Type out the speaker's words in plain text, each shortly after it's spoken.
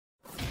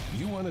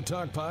You want to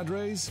talk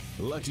Padres?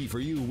 Lucky for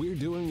you, we're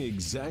doing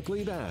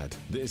exactly that.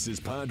 This is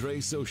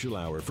Padres Social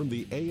Hour from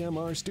the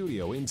AMR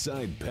studio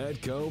inside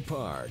Petco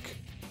Park.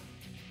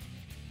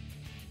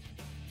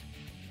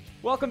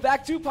 Welcome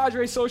back to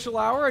Padres Social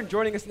Hour, and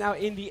joining us now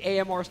in the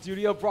AMR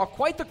studio, brought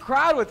quite the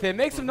crowd with him.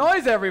 Make some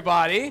noise,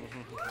 everybody.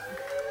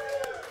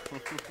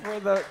 For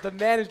the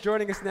man who's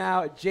joining us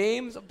now,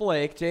 James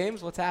Blake.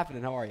 James, what's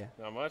happening? How are you?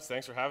 Not much.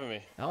 Thanks for having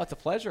me. Oh, it's a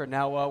pleasure.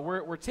 Now,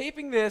 we're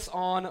taping this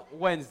on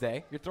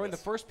Wednesday. You're throwing the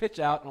first pitch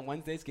out on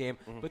Wednesday's game,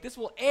 but this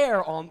will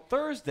air on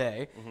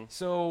Thursday.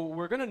 So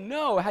we're going to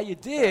know how you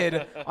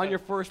did on your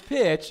first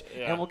pitch,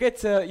 and we'll get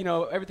to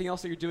everything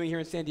else that you're doing here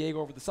in San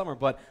Diego over the summer.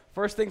 But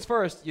first things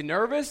first, you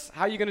nervous?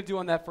 How are you going to do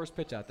on that first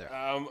pitch out there?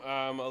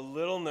 I'm a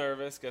little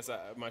nervous because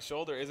my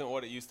shoulder isn't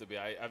what it used to be.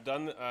 I've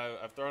thrown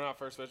out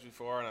first pitch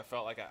before, and I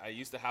felt like I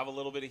used to have a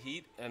little bit of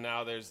heat, and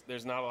now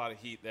there's not a lot of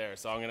heat there.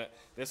 So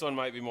this one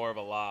might be more of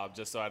a lob,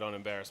 just so I don't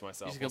embarrass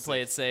myself. You're just gonna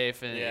play it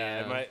safe,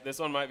 and this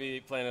one might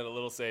be playing it a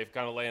little safe,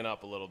 kind of laying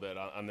up a little bit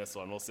on this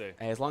one. We'll see.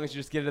 Hey, as long as you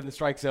just get it in the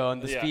strike zone,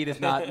 the speed is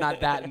not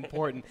that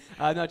important.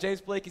 Now, James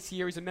Blake is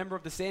here. He's a member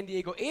of the San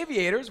Diego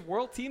Aviators,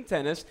 World Team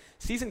Tennis.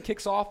 Season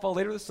kicks off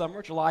later this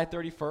summer, July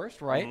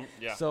 31st, right?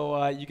 Yeah.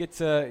 So you get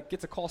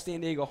to call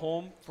San Diego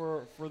home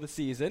for the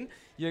season.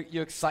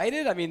 You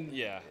excited? I mean,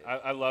 yeah,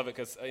 I love it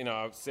because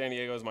San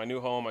Diego is my new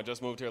home. I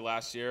just moved here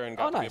last year and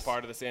got to be a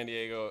part of the San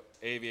Diego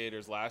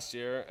Aviators last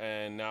year,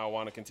 and now I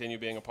want to continue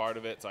being a part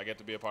of it. So I get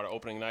to be a part of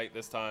opening night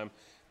this time.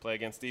 Play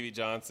against Stevie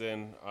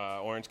Johnson,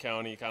 Orange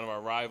County, kind of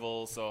our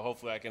rivals. So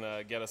hopefully I can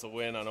get us a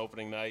win on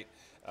opening night.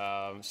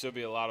 Should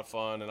be a lot of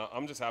fun, and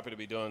I'm just happy to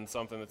be doing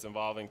something that's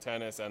involving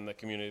tennis and the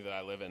community that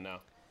I live in now.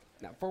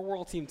 Now, for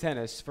World Team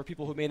Tennis, for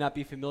people who may not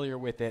be familiar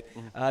with it,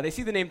 they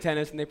see the name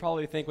tennis and they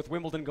probably think with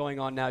Wimbledon going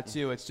on now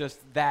too, it's just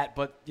that,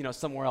 but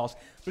somewhere else.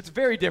 But it's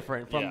very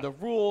different from the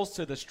rules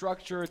to the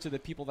structure to the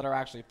people that are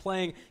actually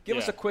playing. Give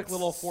us a quick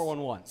little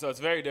 411. So it's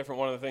very different.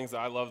 One of the things that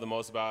I love the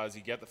most about it is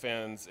you get the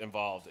fans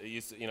involved.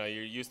 You're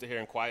used to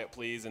hearing quiet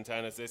please in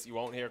tennis. You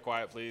won't hear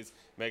quiet please.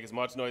 Make as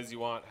much noise as you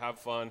want, have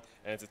fun,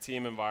 and it's a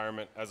team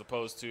environment as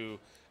opposed to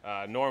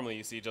normally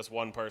you see just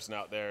one person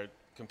out there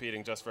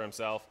competing just for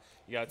himself.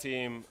 You got a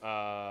team,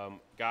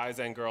 guys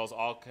and girls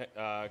all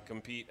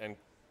compete and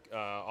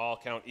all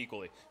count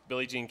equally.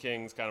 Billie Jean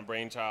King's kind of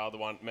brainchild, the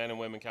one men and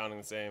women counting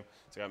the same.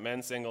 So you got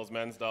men's singles,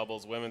 men's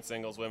doubles, women's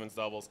singles, women's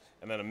doubles,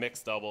 and then a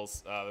mixed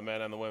doubles. The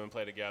men and the women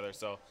play together.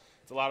 So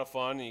it's a lot of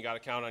fun, and you got to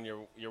count on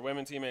your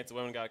women teammates. The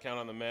women got to count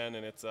on the men,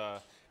 and it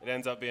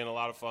ends up being a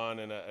lot of fun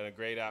and a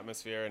great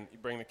atmosphere. And you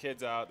bring the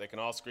kids out; they can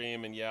all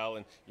scream and yell,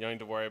 and you don't need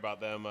to worry about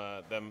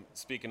them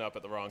speaking up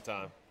at the wrong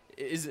time.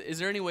 Is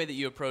there any way that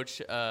you approach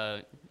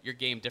your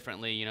game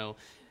differently?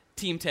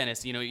 Team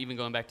tennis, even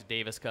going back to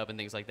Davis Cup and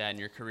things like that in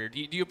your career.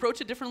 Do you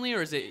approach it differently,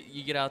 or is it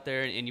you get out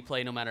there and you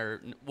play no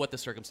matter what the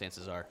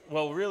circumstances are?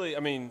 Well, really, I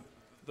mean,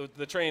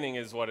 the training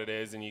is what it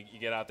is, and you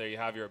get out there, you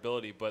have your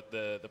ability, but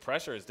the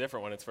pressure is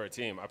different when it's for a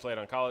team. I played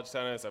on college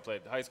tennis, I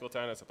played high school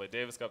tennis, I played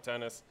Davis Cup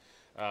tennis,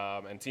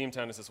 and team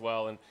tennis as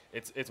well, and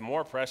it's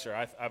more pressure.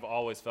 I've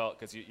always felt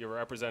because you're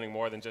representing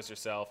more than just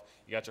yourself.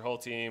 You got your whole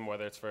team,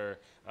 whether it's for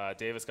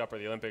Davis Cup or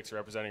the Olympics, you're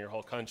representing your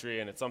whole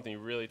country, and it's something you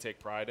really take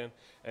pride in.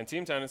 And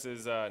team tennis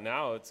is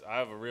now I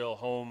have a real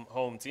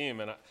home team,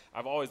 and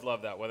I've always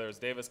loved that, whether it's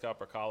Davis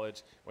Cup or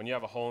college. When you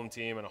have a home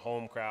team and a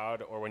home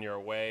crowd, or when you're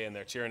away and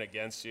they're cheering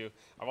against you,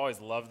 I've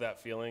always loved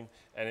that feeling,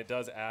 and it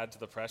does add to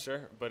the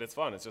pressure, but it's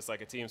fun. It's just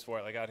like a team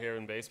sport. Like out here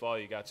in baseball,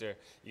 you got your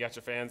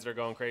fans that are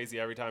going crazy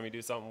every time you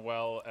do something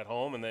well at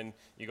home, and then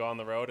you go on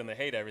the road and they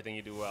hate everything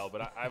you do well.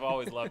 But I've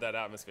always loved that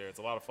atmosphere. It's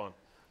a lot of fun.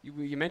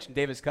 You mentioned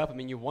Davis Cup. I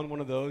mean, you won one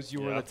of those.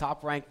 You were the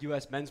top-ranked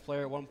U.S. men's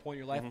player at one point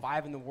in your life,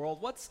 5 in the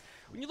world.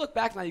 When you look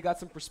back now, you got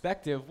some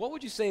perspective. What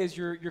would you say is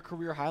your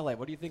career highlight?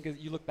 What do you think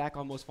you look back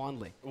on most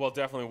fondly? Well,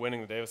 definitely winning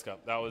the Davis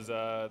Cup. That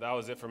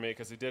was it for me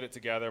because we did it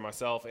together.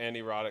 Myself,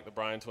 Andy Roddick, the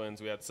Bryan twins.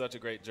 We had such a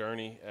great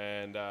journey,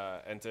 and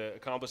to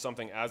accomplish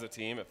something as a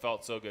team, it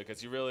felt so good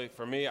because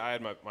for me, I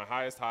had my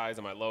highest highs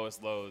and my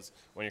lowest lows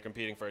when you're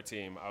competing for a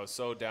team. I was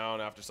so down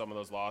after some of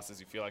those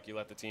losses. You feel like you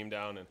let the team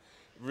down, and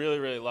really,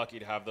 really lucky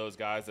to have those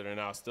guys that are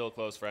now still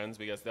close friends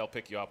because they'll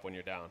pick you up when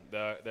you're down.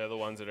 They're the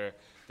ones that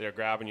are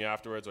grabbing you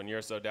afterwards when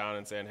you're so down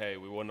and saying, hey,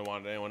 we wouldn't have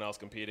wanted anyone else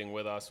competing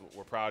with us.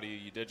 We're proud of you.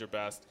 You did your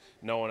best.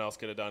 No one else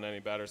could have done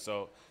any better.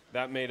 So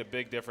that made a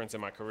big difference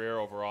in my career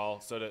overall.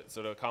 So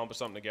to accomplish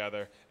something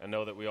together and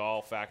know that we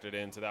all factored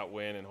into that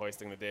win and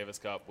hoisting the Davis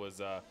Cup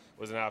was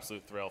an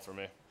absolute thrill for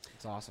me.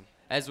 It's awesome.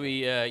 As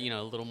we, a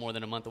little more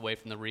than a month away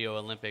from the Rio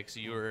Olympics,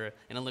 you were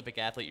an Olympic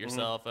athlete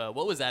yourself.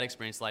 What was that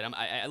experience like?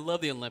 I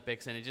love the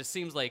Olympics, and it just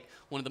seems like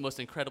one of the most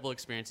incredible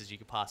experiences you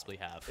could possibly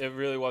have. It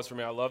really was for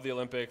me. I love the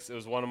Olympics. It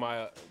was one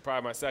of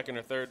probably my second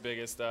or third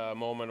biggest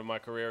moment of my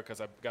career because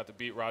I got to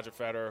beat Roger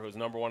Federer, who's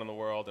 #1 in the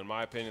world, in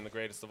my opinion, the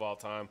greatest of all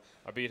time.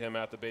 I beat him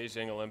at the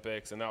Beijing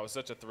Olympics, and that was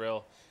such a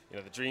thrill.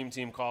 The Dream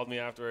Team called me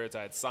afterwards.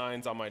 I had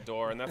signs on my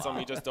door, and that's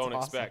something you just don't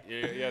expect.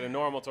 You had a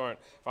normal tournament.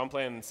 If I'm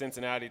playing in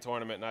Cincinnati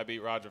tournament and I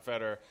beat Roger Federer,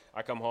 better.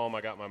 I come home,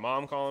 I got my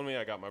mom calling me,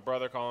 I got my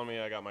brother calling me,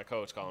 I got my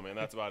coach calling me, and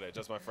that's about it.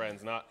 Just my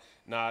friends, not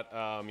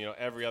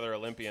every other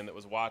Olympian that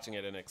was watching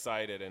it and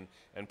excited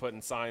and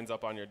putting signs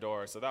up on your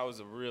door. So that was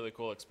a really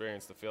cool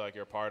experience to feel like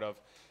you're a part of.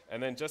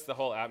 And then just the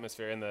whole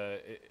atmosphere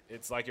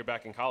it's like you're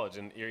back in college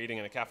and you're eating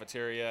in a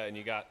cafeteria and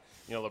you got,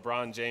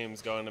 LeBron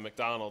James going to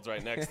McDonald's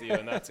right next to you.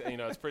 And that's,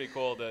 it's pretty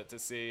cool to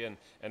see and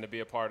to be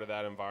a part of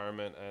that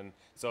environment. And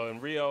so in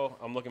Rio,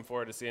 I'm looking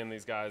forward to seeing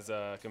these guys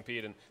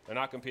compete. And they're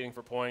not competing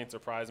for points or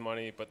prize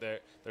money, but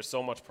there's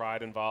so much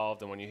pride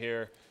involved. And when you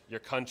hear your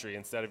country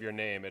instead of your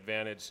name,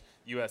 Advantage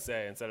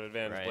USA instead of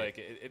Advantage Blake,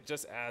 it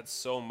just adds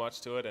so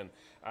much to it. And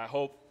I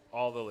hope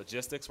all the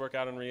logistics work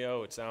out in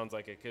Rio, which sounds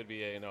like it could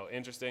be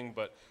interesting,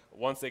 but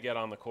once they get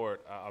on the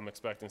court, I'm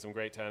expecting some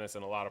great tennis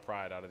and a lot of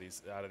pride out of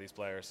these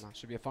players.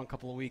 Should be a fun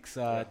couple of weeks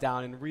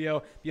down in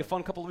Rio. Be a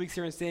fun couple of weeks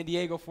here in San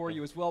Diego for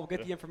you as well. We'll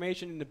get the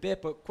information in a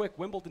bit, but quick,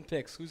 Wimbledon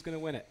picks. Who's going to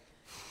win it?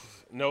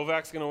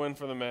 Novak's going to win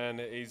for the men.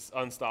 He's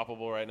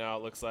unstoppable right now,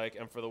 it looks like.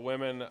 And for the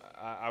women,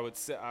 I would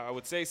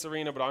say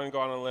Serena, but I'm going to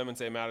go out on a limb and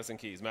say Madison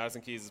Keys.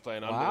 Madison Keys is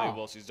playing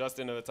unbelievable. She's just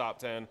into the top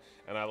 10,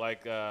 and I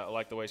like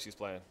the way she's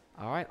playing.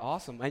 All right,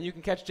 awesome. And you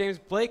can catch James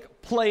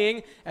Blake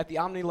playing at the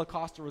Omni La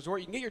Costa Resort.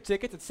 You can get your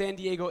tickets at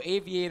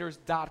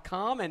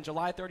SanDiegoAviators.com. And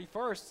July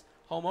 31st,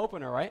 home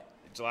opener, right?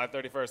 July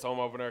 31st, home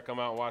opener. Come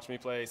out and watch me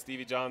play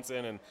Stevie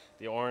Johnson and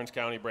the Orange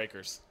County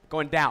Breakers.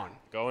 Going down.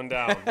 Going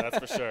down, that's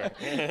for sure.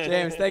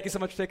 James, thank you so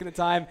much for taking the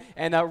time.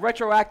 And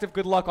retroactive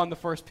good luck on the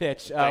first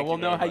pitch. We'll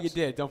know how you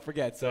did. Don't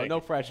forget, so no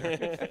pressure.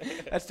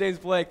 That's James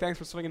Blake. Thanks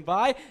for swinging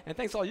by. And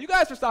thanks to all you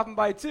guys for stopping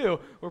by, too.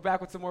 We're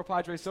back with some more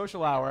Padres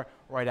Social Hour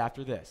right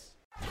after this.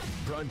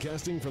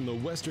 Broadcasting from the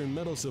Western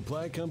Metal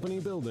Supply Company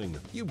building,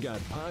 you've got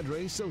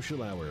Padres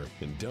Social Hour.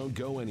 And don't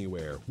go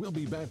anywhere. We'll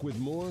be back with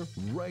more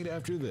right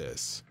after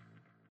this.